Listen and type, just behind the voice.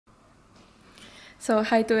So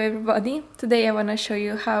hi to everybody. Today I want to show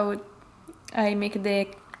you how I make the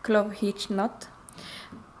clove hitch knot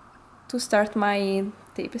to start my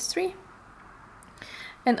tapestry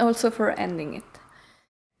and also for ending it.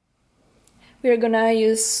 We're gonna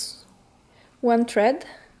use one thread,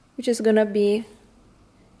 which is gonna be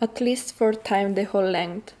at least 4 times the whole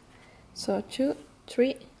length. So 2,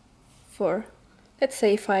 3, 4. Let's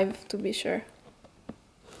say 5 to be sure.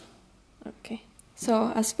 Okay.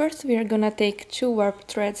 So as first we are gonna take 2 warp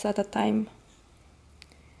threads at a time.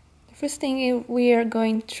 The first thing we are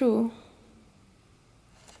going through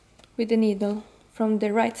with the needle from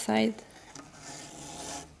the right side.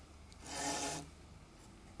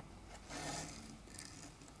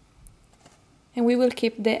 And we will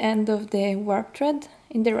keep the end of the warp thread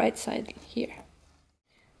in the right side here.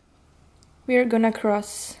 We are gonna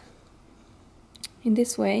cross in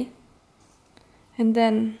this way and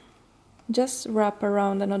then just wrap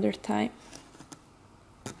around another time.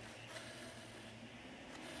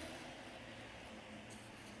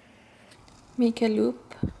 Make a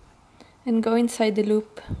loop and go inside the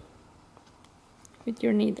loop with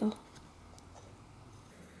your needle.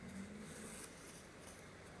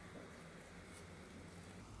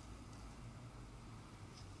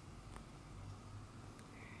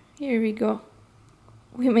 Here we go.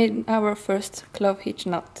 We made our first clove hitch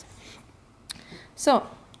knot. So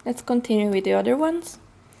let's continue with the other ones.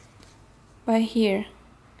 By here,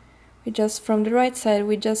 we just from the right side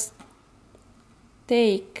we just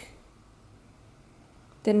take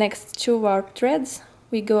the next 2 warp threads.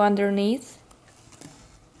 We go underneath.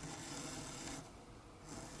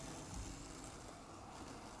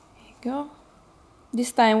 There you go.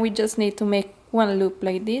 This time we just need to make one loop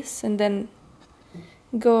like this and then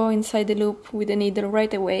go inside the loop with the needle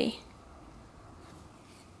right away.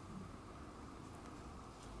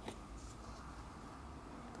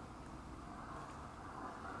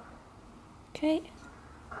 Okay.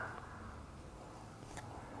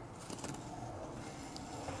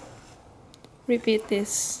 Repeat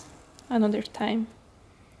this another time.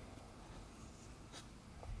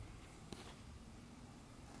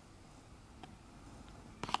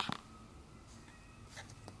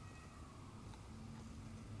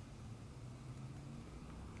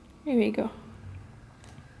 Here we go.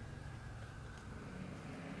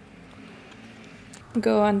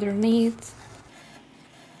 Go underneath.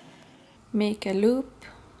 Make a loop,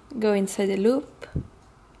 go inside the loop,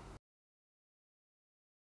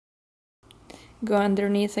 go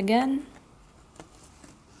underneath again,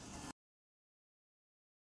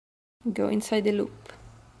 go inside the loop.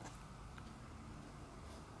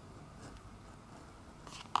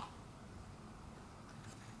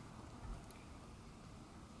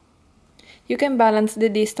 You can balance the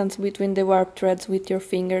distance between the warp threads with your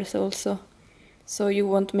fingers also, so you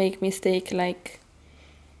won't make mistake like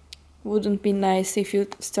wouldn't be nice if you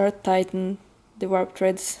start tighten the warp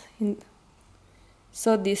threads in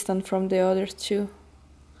so distant from the other 2.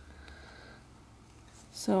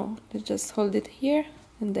 So let's just hold it here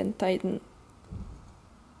and then tighten.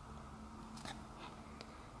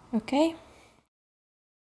 Okay.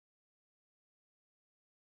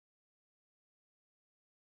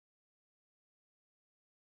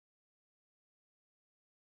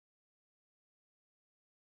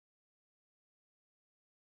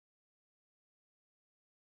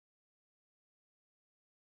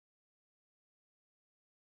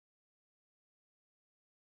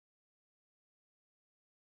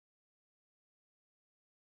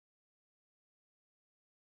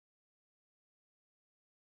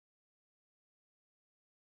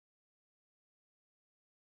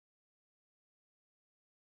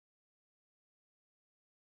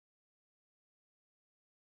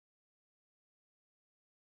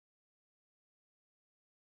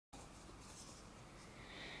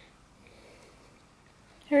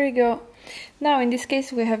 Here we go. Now in this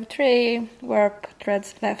case we have 3 warp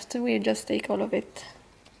threads left. We just take all of it.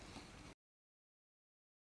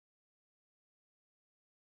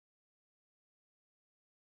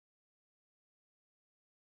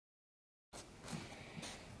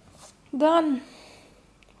 Done!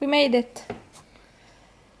 We made it!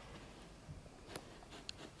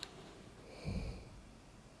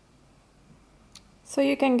 So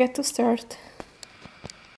you can get to start.